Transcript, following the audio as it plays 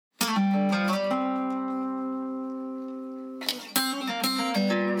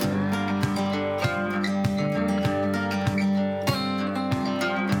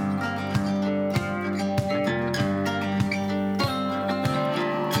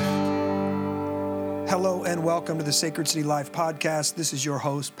Hello and welcome to the Sacred City Life podcast. This is your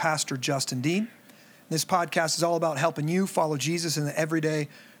host, Pastor Justin Dean. This podcast is all about helping you follow Jesus in the everyday,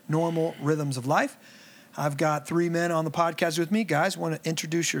 normal rhythms of life. I've got three men on the podcast with me. Guys, want to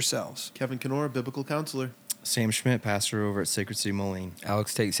introduce yourselves? Kevin Kenora, biblical counselor. Sam Schmidt, pastor over at Sacred City Moline.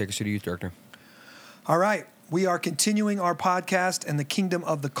 Alex Tate, Sacred City Youth Director. All right, we are continuing our podcast in the kingdom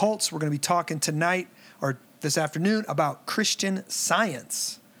of the cults. We're going to be talking tonight or this afternoon about Christian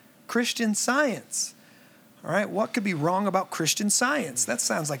Science. Christian Science. All right, what could be wrong about Christian Science? That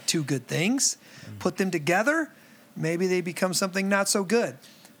sounds like two good things. Put them together, maybe they become something not so good.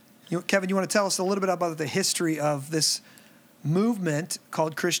 Kevin, you want to tell us a little bit about the history of this movement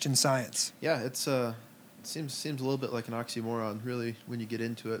called Christian Science? Yeah, it seems a little bit like an oxymoron, really, when you get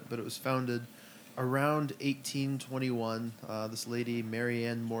into it. But it was founded around 1821. This lady, Mary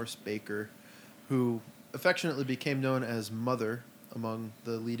Ann Morse Baker, who affectionately became known as Mother among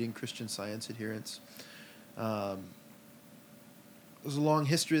the leading Christian Science adherents. There's a long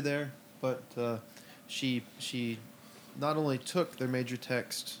history there, but she not only took their major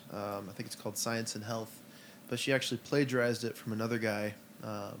text, I think it's called Science and Health, but she actually plagiarized it from another guy,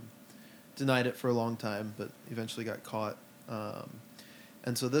 denied it for a long time, but eventually got caught.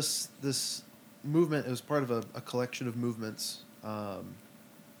 And so this movement, it was part of a collection of movements, and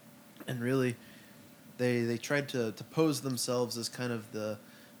really they tried to pose themselves as kind of the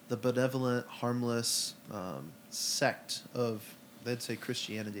benevolent, harmless sect of, they'd say,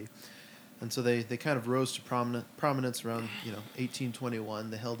 Christianity. And so they kind of rose to prominence around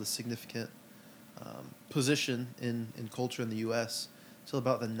 1821. They held a significant position in culture in the U.S. till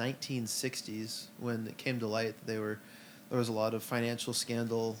about the 1960s, when it came to light that there was a lot of financial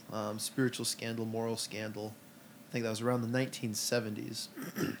scandal, spiritual scandal, moral scandal. I think that was around the 1970s.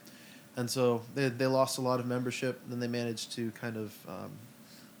 And so they lost a lot of membership, and then they managed to kind of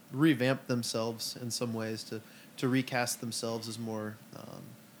revamp themselves in some ways to recast themselves as more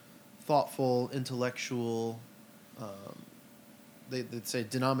thoughtful, intellectual, they'd say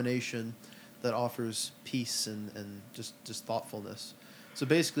denomination that offers peace and just thoughtfulness. So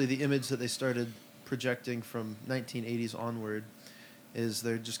basically the image that they started projecting from 1980s onward is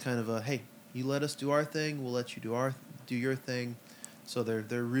they're just kind of a, hey, you let us do our thing, we'll let you do your thing. So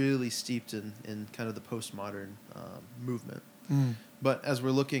they're really steeped in kind of the postmodern movement. But as we're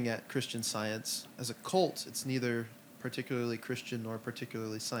looking at Christian Science, as a cult, it's neither particularly Christian nor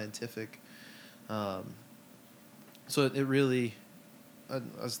particularly scientific. So it really, I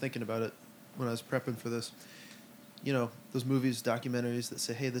was thinking about it when I was prepping for this. Those movies, documentaries that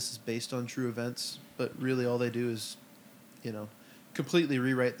say, hey, this is based on true events, but really all they do is, completely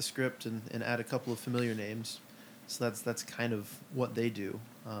rewrite the script and add a couple of familiar names. So that's kind of what they do.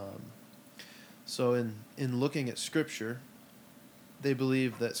 So in looking at Scripture, they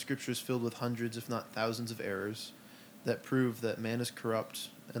believe that Scripture is filled with hundreds, if not thousands, of errors that prove that man is corrupt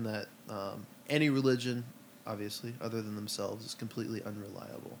and that any religion, obviously, other than themselves, is completely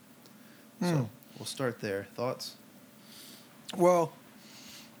unreliable. So we'll start there. Thoughts? Well,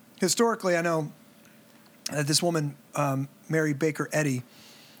 historically, I know that this woman, Mary Baker Eddy,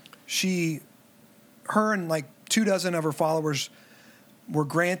 her and like 24 of her followers were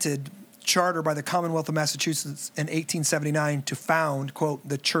granted charter by the Commonwealth of Massachusetts in 1879 to found, quote,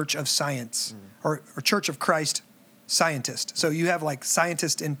 the Church of Science, or Church of Christ Scientist. So you have like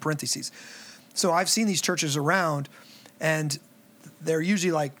scientist in parentheses. So I've seen these churches around, and they're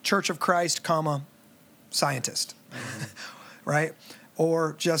usually like Church of Christ, comma, Scientist, right?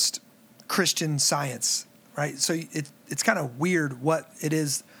 Or just Christian Science, right? So it's kind of weird what it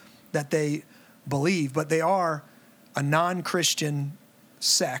is that they believe, but they are a non-Christian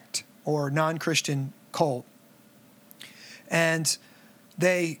sect or non-Christian cult. And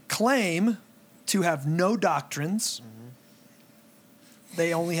they claim to have no doctrines.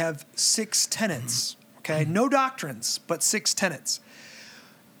 They only have 6 tenets, okay? No doctrines, but 6 tenets.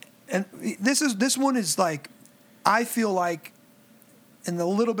 And this one is like, I feel like in the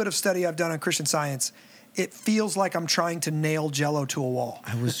little bit of study I've done on Christian Science, it feels like I'm trying to nail Jell-O to a wall.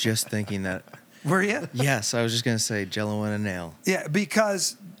 I was just thinking that. Were you? Yes, I was just going to say Jell-O and a nail. Yeah,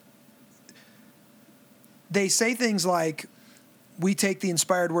 because they say things like, we take the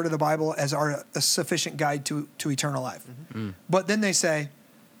inspired word of the Bible as a sufficient guide to eternal life. But then they say,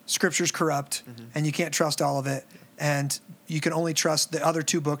 Scripture's corrupt, and you can't trust all of it, and you can only trust the other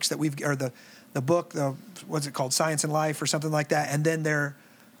 2 books that the book, what's it called, Science and Life or something like that, and then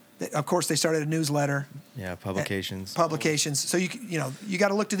of course, they started a newsletter. Yeah, publications. So you got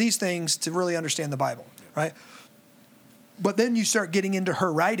to look to these things to really understand the Bible, right? But then you start getting into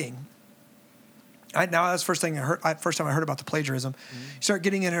her writing. Now that's the first time I heard about the plagiarism. You start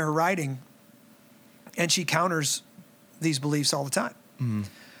getting into her writing, and she counters these beliefs all the time.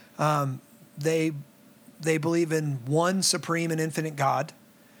 They believe in one supreme and infinite God.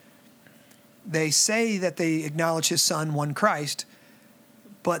 They say that they acknowledge his son, one Christ,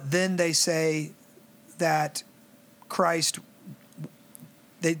 but then they say that Christ,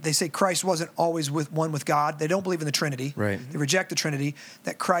 they say Christ wasn't always one with God. They don't believe in the Trinity. Right. They reject the Trinity,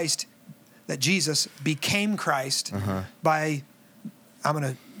 that Jesus became Christ by, I'm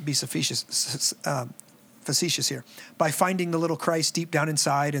going to be facetious here, by finding the little Christ deep down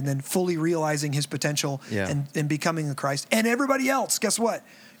inside and then fully realizing his potential and becoming the Christ. And everybody else, guess what?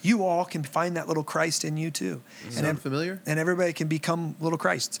 You all can find that little Christ in you too. Sound familiar? And everybody can become little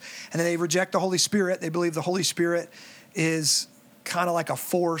Christs. And then they reject the Holy Spirit. They believe the Holy Spirit is kind of like a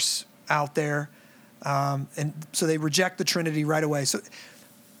force out there. And so they reject the Trinity right away. So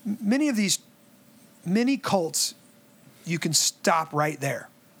many cults, you can stop right there.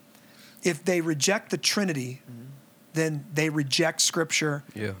 If they reject the Trinity, then they reject Scripture.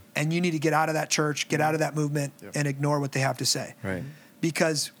 Yeah. And you need to get out of that church, get out of that movement, and ignore what they have to say. Right.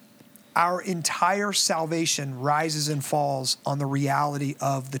 Because our entire salvation rises and falls on the reality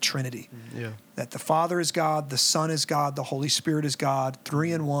of the Trinity. Yeah. That the Father is God, the Son is God, the Holy Spirit is God,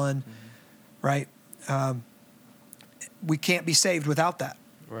 3 in 1, right? We can't be saved without that.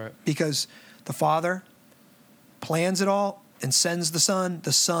 Right. Because the Father plans it all and sends the Son.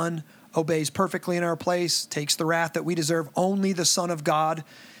 The Son obeys perfectly in our place, takes the wrath that we deserve. Only the Son of God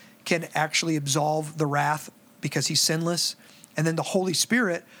can actually absolve the wrath because he's sinless. And then the Holy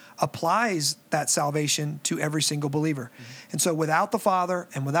Spirit applies that salvation to every single believer. And so without the Father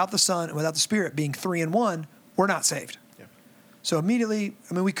and without the Son and without the Spirit being 3 in 1, we're not saved. Yeah. So immediately,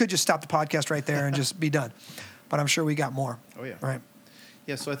 we could just stop the podcast right there and just be done. But I'm sure we got more. Oh, yeah. Right.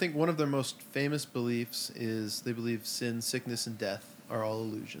 Yeah, so I think one of their most famous beliefs is they believe sin, sickness, and death are all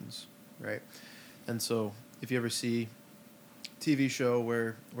illusions, right? And so if you ever see a TV show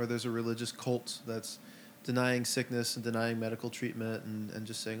where there's a religious cult that's denying sickness and denying medical treatment and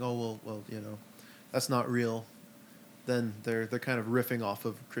just saying, oh, well, that's not real, then they're kind of riffing off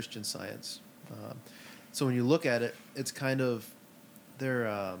of Christian Science. So when you look at it, it's kind of,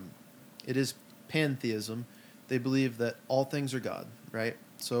 it is pantheism. They believe that all things are God, right?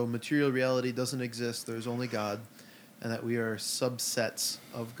 So material reality doesn't exist. There's only God, and that we are subsets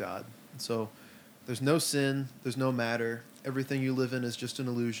of God. So there's no sin. There's no matter. Everything you live in is just an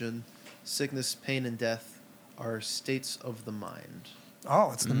illusion. Sickness, pain, and death are states of the mind.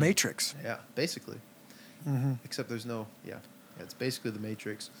 Oh, it's the Matrix. Yeah, basically. Except there's no, it's basically the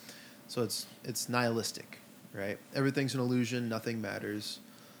Matrix. So it's nihilistic, right? Everything's an illusion. Nothing matters.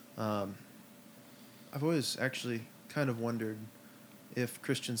 I've always actually kind of wondered if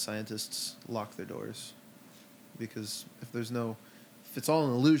Christian Scientists lock their doors, because if it's all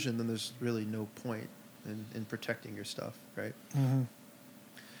an illusion, then there's really no point in protecting your stuff, right?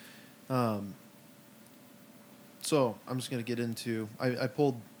 So I'm just going to get into, I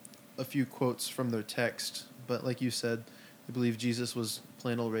pulled a few quotes from their text, but like you said, they believe Jesus was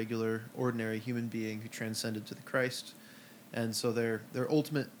plain old regular, ordinary human being who transcended to the Christ. And so their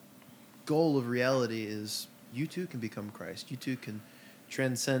ultimate goal of reality is you too can become Christ. You too can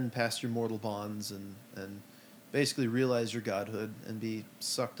transcend past your mortal bonds and basically realize your godhood and be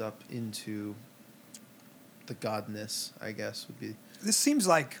sucked up into the godness, I guess, would be. This seems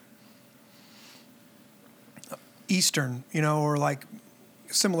like Eastern, or like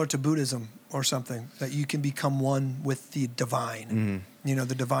similar to Buddhism or something, that you can become one with the divine,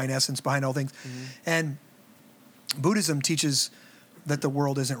 the divine essence behind all things. And Buddhism teaches that the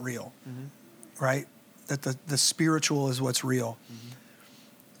world isn't real, right? That the spiritual is what's real.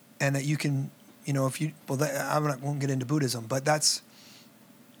 And that you can, won't get into Buddhism, but it's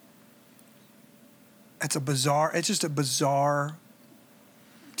just a bizarre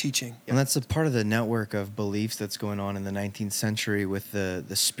teaching. And that's a part of the network of beliefs that's going on in the 19th century with the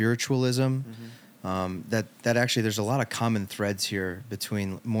spiritualism. That actually, there's a lot of common threads here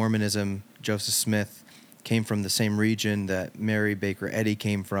between Mormonism. Joseph Smith came from the same region that Mary Baker Eddy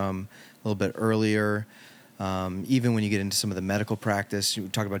came from a little bit earlier. Even when you get into some of the medical practice, you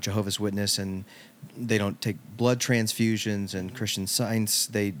talk about Jehovah's Witness, and they don't take blood transfusions, and Christian Science,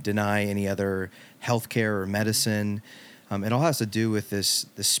 they deny any other healthcare or medicine. It all has to do with this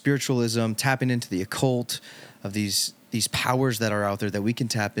spiritualism, tapping into the occult of these powers that are out there that we can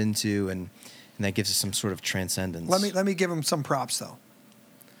tap into, and that gives us some sort of transcendence. Let me give them some props, though.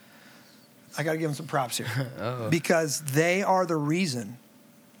 I got to give them some props here. Because they are the reason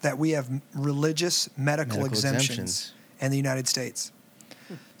that we have religious medical exemptions in the United States.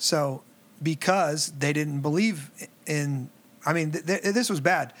 So because they didn't believe in, this was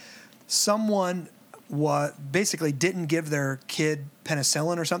bad. Someone basically didn't give their kid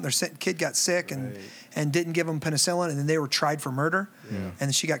penicillin or something. Their kid got sick and didn't give them penicillin, and then they were tried for murder,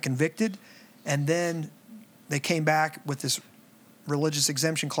 and she got convicted, and then they came back with this religious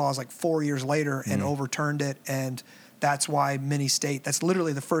exemption clause like 4 years later and overturned it, and that's why that's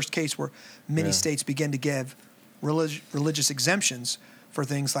literally the first case where many states begin to give religious exemptions for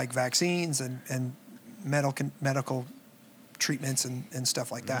things like vaccines and medical treatments and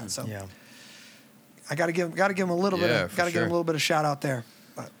stuff like that. So I got to give him a little bit of, give him a little bit of shout out there.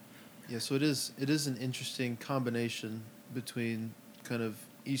 But. Yeah, so it is an interesting combination between kind of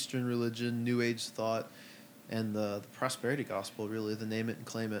Eastern religion, New Age thought, and the prosperity gospel, really, the name it and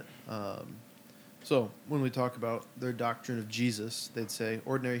claim it. So when we talk about their doctrine of Jesus, they'd say,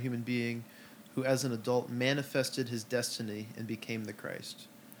 ordinary human being who as an adult manifested his destiny and became the Christ.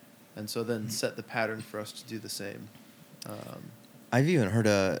 And so then set the pattern for us to do the same. I've even heard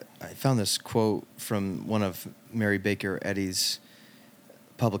I found this quote from one of Mary Baker Eddy's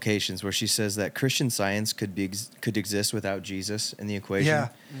publications where she says that Christian Science could exist without Jesus in the equation. Yeah.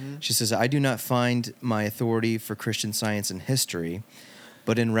 She says, I do not find my authority for Christian Science in history,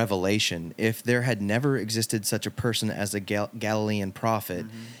 but in Revelation. If there had never existed such a person as a Galilean prophet,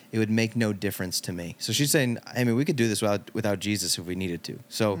 it would make no difference to me. So she's saying, I mean, we could do this without Jesus if we needed to.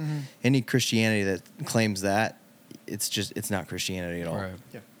 So any Christianity that claims that, it's not Christianity at all. Right.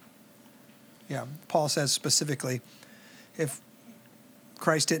 Yeah. Paul says specifically, if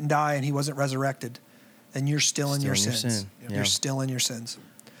Christ didn't die and he wasn't resurrected, then you're still in your sins. You're still in your sins.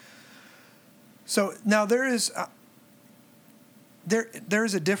 So now there is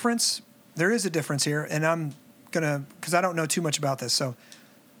a difference. There is a difference here, and I'm gonna, because I don't know too much about this. So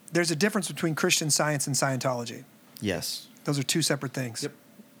there's a difference between Christian Science and Scientology. Yes. Those are two separate things. Yep.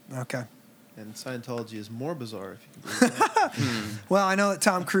 Okay. And Scientology is more bizarre, if you can believe that. Well, I know that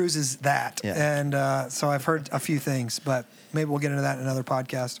Tom Cruise is that, and so I've heard a few things, but maybe we'll get into that in another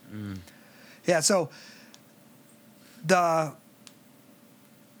podcast. Yeah, so the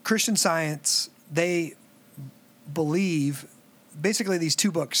Christian Science, they believe basically these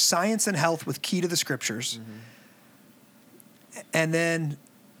two books, Science and Health with Key to the Scriptures, and then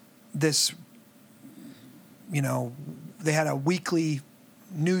this, they had a weekly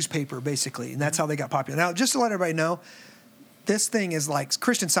newspaper basically, and that's how they got popular. Now, just to let everybody know, this thing is like,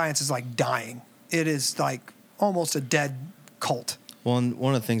 Christian Science is like dying. It is like almost a dead cult. Well, and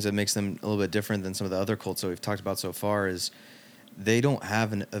one of the things that makes them a little bit different than some of the other cults that we've talked about so far is they don't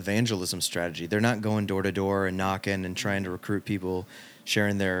have an evangelism strategy. They're not going door to door and knocking and trying to recruit people,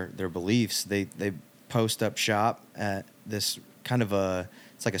 sharing their beliefs. They post up shop at this kind of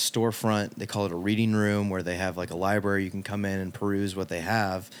it's like a storefront. They call it a reading room, where they have like a library. You can come in and peruse what they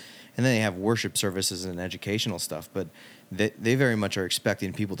have. And then they have worship services and educational stuff. But they very much are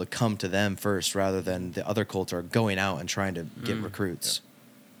expecting people to come to them first, rather than the other cults are going out and trying to get recruits.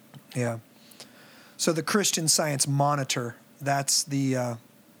 Yeah. So the Christian Science Monitor, that's the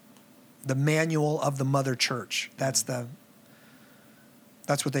manual of the Mother Church. That's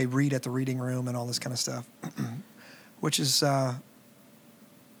what they read at the reading room and all this kind of stuff, which is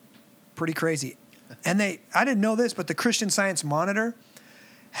pretty crazy. And I didn't know this, but the Christian Science Monitor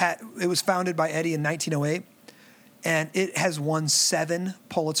it was founded by Eddy in 1908, and it has won 7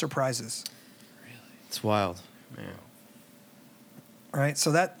 Pulitzer Prizes. Really? It's wild. Man. Right?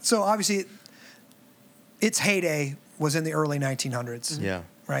 So obviously its heyday was in the early 1900s. Yeah.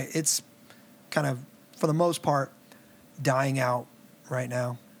 Right? It's kind of, for the most part, dying out right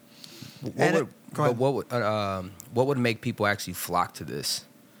now. What would make people actually flock to this?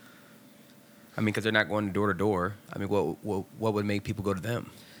 I mean, because they're not going door to door. I mean, what would make people go to them?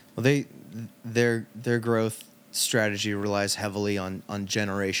 Well, their growth strategy relies heavily on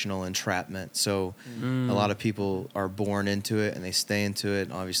generational entrapment. So a lot of people are born into it and they stay into it,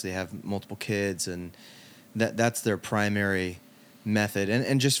 and obviously have multiple kids, and that's their primary method.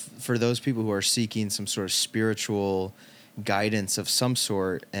 And just for those people who are seeking some sort of spiritual guidance of some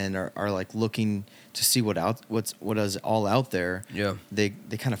sort and are like looking to see what is all out there. Yeah. They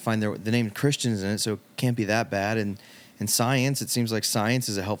kind of find the name Christians in it, so it can't be that bad. And in science, it seems like science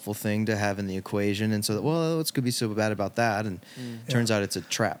is a helpful thing to have in the equation, and so that, well, what's could be so bad about that? And turns out it's a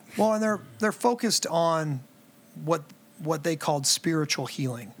trap. Well, and they're focused on what they called spiritual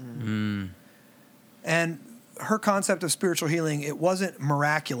healing. And her concept of spiritual healing, it wasn't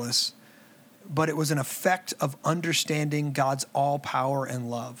miraculous, but it was an effect of understanding God's all power and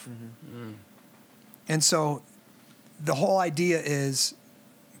love. And so the whole idea is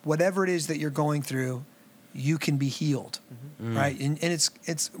whatever it is that you're going through, you can be healed, right? And it's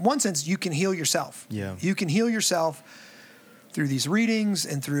in one sense, you can heal yourself. Yeah. You can heal yourself through these readings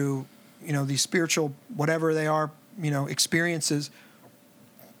and through these spiritual, whatever they are, experiences,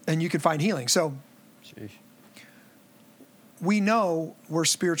 and you can find healing. So Sheesh. we know we're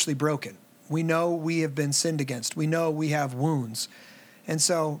spiritually broken. We know we have been sinned against. We know we have wounds. And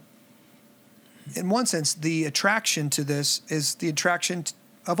so in one sense, the attraction to this is the attraction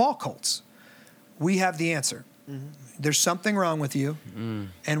of all cults. We have the answer. Mm-hmm. There's something wrong with you,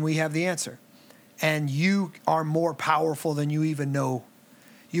 and we have the answer. And you are more powerful than you even know.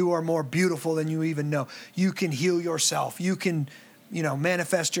 You are more beautiful than you even know. You can heal yourself. You can,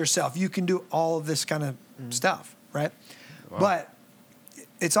 manifest yourself. You can do all of this kind of stuff, right? Wow. But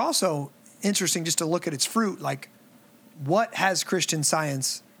it's also interesting just to look at its fruit. Like, what has Christian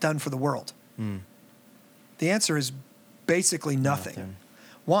Science done for the world? The answer is basically nothing.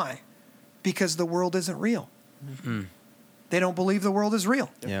 Why? Because the world isn't real. They don't believe the world is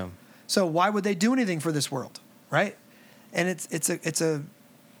real. Yeah. So why would they do anything for this world, right? And it's a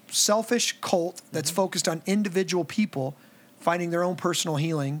selfish cult that's focused on individual people finding their own personal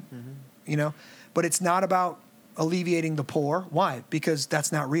healing, But it's not about alleviating the poor. Why? Because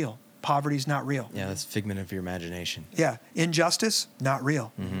that's not real. Poverty's not real. Yeah, that's a figment of your imagination. Yeah. Injustice, not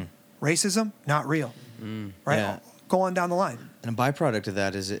real. Racism, not real. Right? Yeah. Go on down the line. And a byproduct of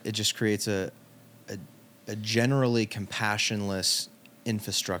that is it just creates a generally compassionless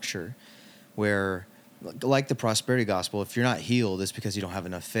infrastructure where, like the prosperity gospel, if you're not healed, it's because you don't have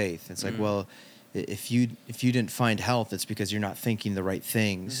enough faith. It's like, well, if you didn't find health, it's because you're not thinking the right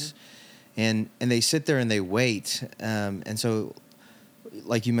things. And they sit there and they wait. And so,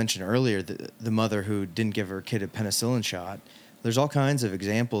 like you mentioned earlier, the mother who didn't give her kid a penicillin shot, there's all kinds of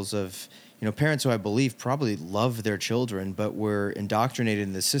examples of, parents who I believe probably love their children, but were indoctrinated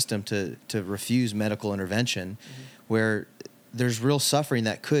in the system to refuse medical intervention, where there's real suffering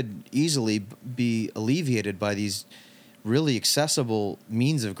that could easily be alleviated by these really accessible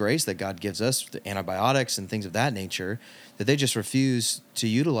means of grace that God gives us, the antibiotics and things of that nature, that they just refuse to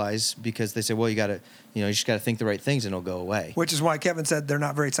utilize because they say, well, you just got to think the right things and it'll go away. Which is why Kevin said they're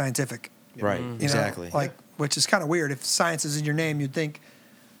not very scientific. Right, exactly. Which is kind of weird. If science is in your name, you'd think,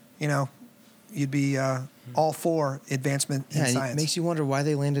 you'd be all for advancement in science. It makes you wonder why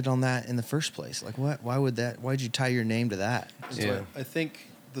they landed on that in the first place. Like, what? Why'd you tie your name to that? So I think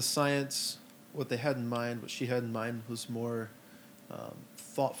the science, what they had in mind, what she had in mind, was more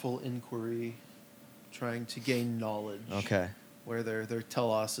thoughtful inquiry, trying to gain knowledge. Okay. Where their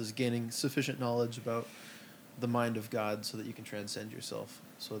telos is gaining sufficient knowledge about the mind of God so that you can transcend yourself.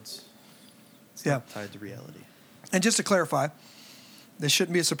 So it's not tied to reality. And just to clarify, this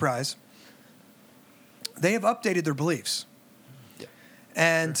shouldn't be a surprise. They have updated their beliefs. Yeah.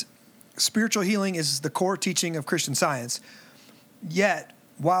 And spiritual healing is the core teaching of Christian Science. Yet,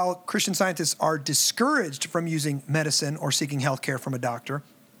 while Christian scientists are discouraged from using medicine or seeking health care from a doctor,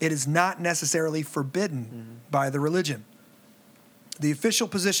 it is not necessarily forbidden by the religion. The official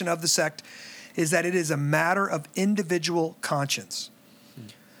position of the sect is that it is a matter of individual conscience.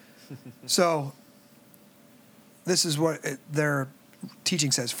 So, this is what their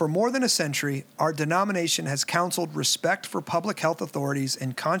teaching says. For more than a century, our denomination has counseled respect for public health authorities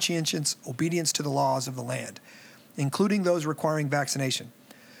and conscientious obedience to the laws of the land, including those requiring vaccination.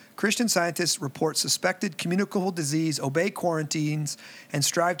 Christian scientists report suspected communicable disease, obey quarantines, and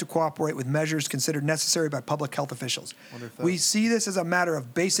strive to cooperate with measures considered necessary by public health officials. We see this as a matter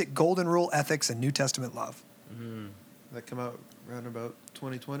of basic golden rule ethics and New Testament love. That come out around about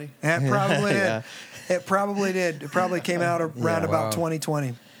 2020? It probably did. It probably did. It probably came out around about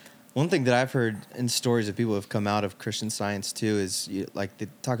 2020. One thing that I've heard in stories of people who have come out of Christian Science too is they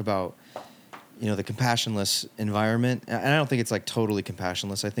talk about the compassionless environment. And I don't think it's like totally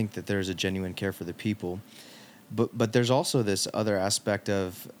compassionless. I think that there's a genuine care for the people. But there's also this other aspect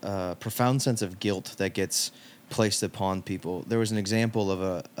of profound sense of guilt that gets placed upon people. There was an example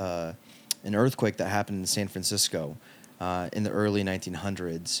of an earthquake that happened in San Francisco in the early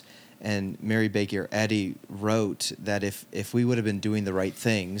 1900s. And Mary Baker Eddy wrote that if we would have been doing the right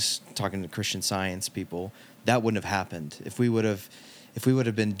things, talking to Christian Science people, that wouldn't have happened. If we would have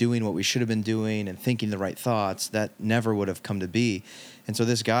been doing what we should have been doing and thinking the right thoughts, that never would have come to be. And so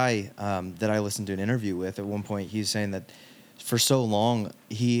this guy that I listened to an interview with, at one point, he's saying that for so long,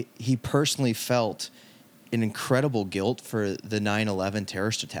 he personally felt an incredible guilt for the 9/11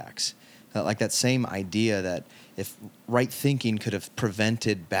 terrorist attacks. Like that same idea that if right thinking could have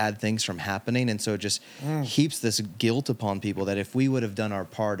prevented bad things from happening. And so it just heaps this guilt upon people that if we would have done our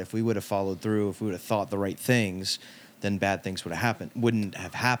part, if we would have followed through, if we would have thought the right things, then bad things wouldn't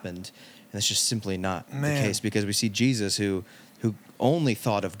have happened. And that's just simply not the case, because we see Jesus who only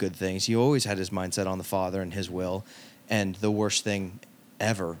thought of good things. He always had his mindset on the Father and his will, and the worst thing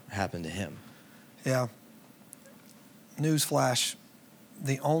ever happen to him. Yeah. Newsflash.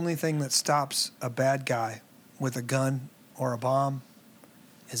 The only thing that stops a bad guy with a gun or a bomb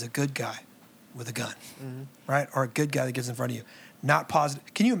is a good guy with a gun, right? Or a good guy that gets in front of you. Not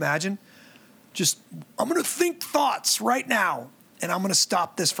positive. Can you imagine? Just, I'm going to think thoughts right now, and I'm going to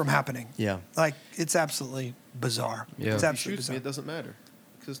stop this from happening. Yeah. Like, it's absolutely bizarre. Yeah. It's If he absolutely shoots me, bizarre. it doesn't matter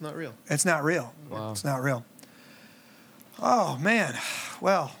because it's not real. It's not real. Wow. It's not real. Oh, man.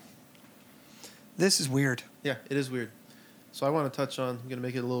 Well, this is weird. Yeah, it is weird. So I want to touch on, I'm going to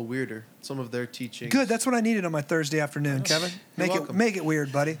make it a little weirder, some of their teachings. Good. That's what I needed on my Thursday afternoon, Kevin. You're Make welcome. it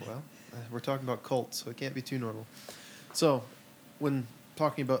weird, buddy. Well, we're talking about cults, so it can't be too normal. So when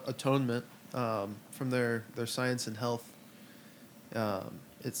talking about atonement, from their Science and Health,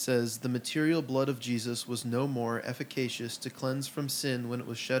 it says, the material blood of Jesus was no more efficacious to cleanse from sin when it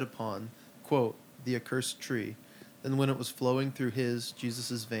was shed upon, quote, the accursed tree, than when it was flowing through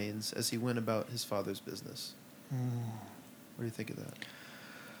Jesus' veins as he went about his Father's business. What do you think of that?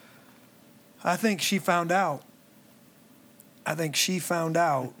 I think she found out.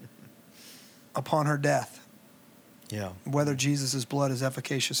 Upon her death Yeah. whether Jesus' blood is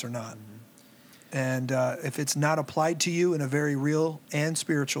efficacious or not. And if it's not applied to you in a very real and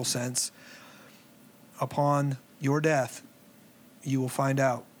spiritual sense, upon your death, you will find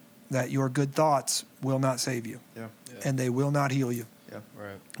out that your good thoughts will not save you, Yeah. and they will not heal you Yeah.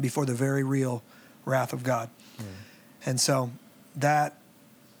 Right. before the very real wrath of God. And so that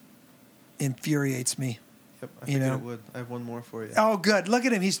infuriates me. Yep. I You figured know. it would. I have one more for you. Oh, good. Look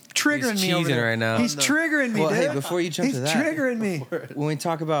at him. He's triggering He's me over cheesing there. right now. He's No. triggering me, Well, dude. hey, before you jump He's to that, triggering me. when we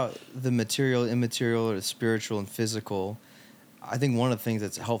talk about the material, immaterial, or the spiritual and physical, I think one of the things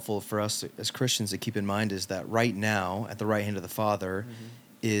that's helpful for us as Christians to keep in mind is that right now, at the right hand of the Father,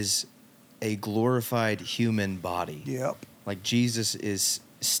 is a glorified human body. Yep. Like Jesus is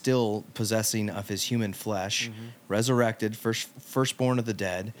still possessing of his human flesh, resurrected, firstborn of the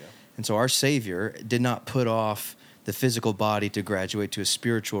dead. Yeah. And so our Savior did not put off the physical body to graduate to a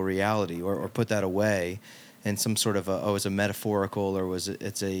spiritual reality or put that away in some sort of it's a metaphorical or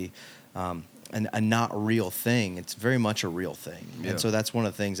it's a not real thing. It's very much a real thing. Yeah. And so that's one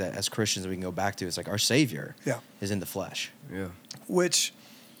of the things that as Christians we can go back to. It's like our Savior Yeah. is in the flesh. Yeah. Which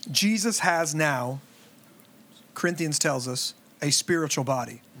Jesus has now, Corinthians tells us, a spiritual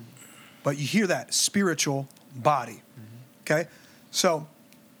body. But you hear that, spiritual body. Okay? So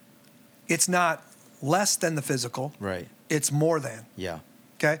it's not less than the physical. Right. It's more than. Yeah.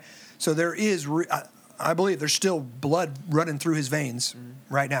 Okay? So there is, I believe there's still blood running through his veins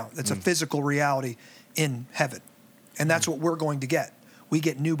right now. That's a physical reality in heaven. And that's what we're going to get. We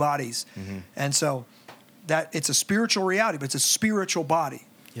get new bodies. And so that it's a spiritual reality, but it's a spiritual body.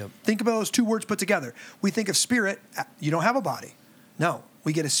 Yep. Think about those two words put together. We think of spirit, you don't have a body. No,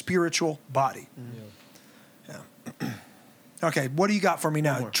 we get a spiritual body. Yeah. Okay, what do you got for me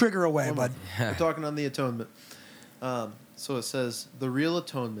now? One more. Trigger away, One more. bud. We're talking on the atonement. So it says, the real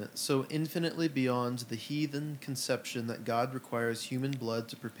atonement, so infinitely beyond the heathen conception that God requires human blood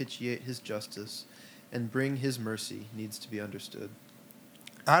to propitiate his justice and bring his mercy, needs to be understood.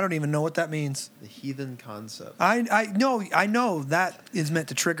 I don't even know what that means. The heathen concept. I know that is meant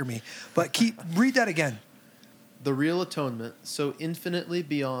to trigger me, but read that again. The real atonement, so infinitely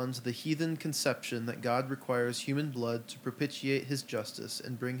beyond the heathen conception that God requires human blood to propitiate his justice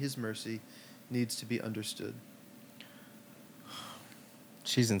and bring his mercy, needs to be understood.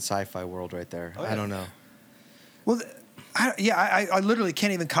 She's in sci-fi world right there. Oh, yeah. I don't know. Well, I literally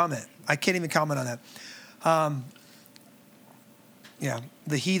can't even comment. I can't even comment on that. Yeah,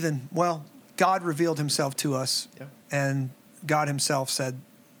 the heathen. Well, God revealed himself to us, Yeah. and God himself said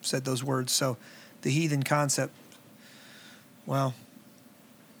those words. So the heathen concept, well,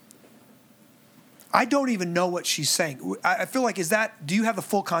 I don't even know what she's saying. I feel like, do you have the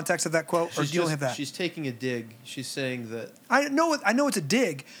full context of that quote, or do you only have that? She's taking a dig. She's saying that, I know it's a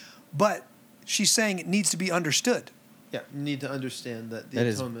dig, but she's saying it needs to be understood. yeah, you need to understand that the That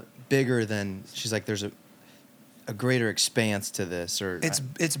is atonement. bigger than, she's like, there's a greater expanse to this, or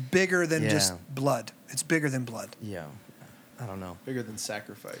It's bigger than Yeah. just blood. It's bigger than blood. yeah, I don't know. Bigger than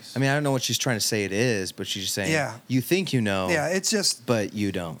sacrifice. I mean, I don't know what she's trying to say it is, but she's just saying, Yeah. you think you know, Yeah, it's just but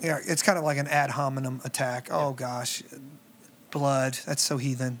you don't. yeah, it's kind of like an ad hominem attack. Oh gosh, blood. That's so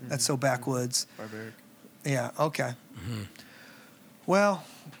heathen. That's so backwoods. Barbaric. Yeah. Okay. Well,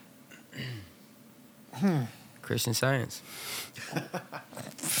 Christian Science.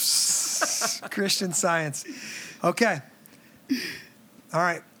 Christian Science. Okay. All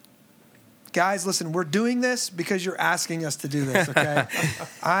right. Guys, listen, we're doing this because you're asking us to do this, okay?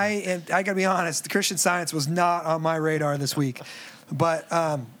 I got to be honest, the Christian Science was not on my radar this week. But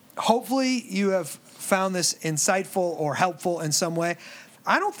hopefully you have found this insightful or helpful in some way.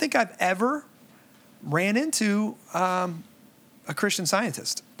 I don't think I've ever ran into a Christian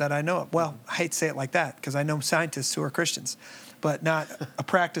scientist that I know of. Well, I hate to say it like that because I know scientists who are Christians, but not a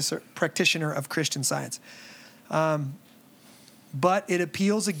practitioner of Christian science. But it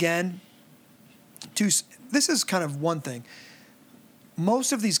appeals again to, this is kind of one thing.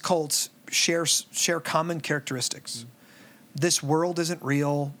 Most of these cults share common characteristics. This world isn't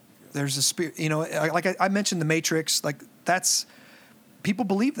real. There's a spirit, like I mentioned the Matrix, like that's, people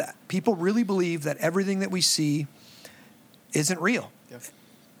believe that. People really believe that everything that we see isn't real. Yep.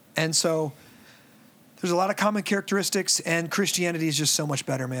 And so there's a lot of common characteristics, and Christianity is just so much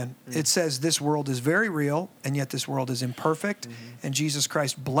better, man. It says this world is very real, and yet this world is imperfect, and Jesus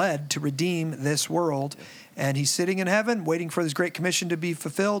Christ bled to redeem this world, and he's sitting in heaven waiting for this great commission to be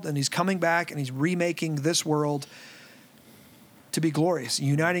fulfilled, and he's coming back, and he's remaking this world to be glorious,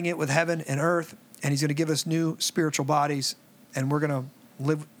 uniting it with heaven and earth, and he's going to give us new spiritual bodies, and we're going to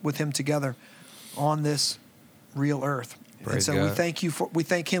live with him together on this real earth. Praise and so God. we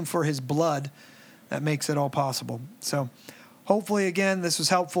thank him for his blood that makes it all possible. So hopefully, again, this was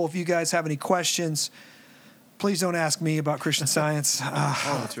helpful. If you guys have any questions, please don't ask me about Christian Science.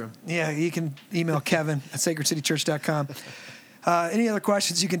 That's true. Yeah, you can email Kevin at sacredcitychurch.com. Any other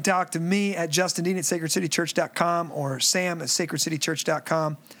questions, you can talk to me at justindean at sacredcitychurch.com or Sam at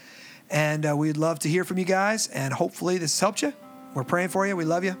sacredcitychurch.com. And we'd love to hear from you guys, and hopefully this has helped you. We're praying for you. We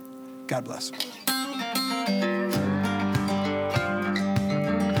love you. God bless.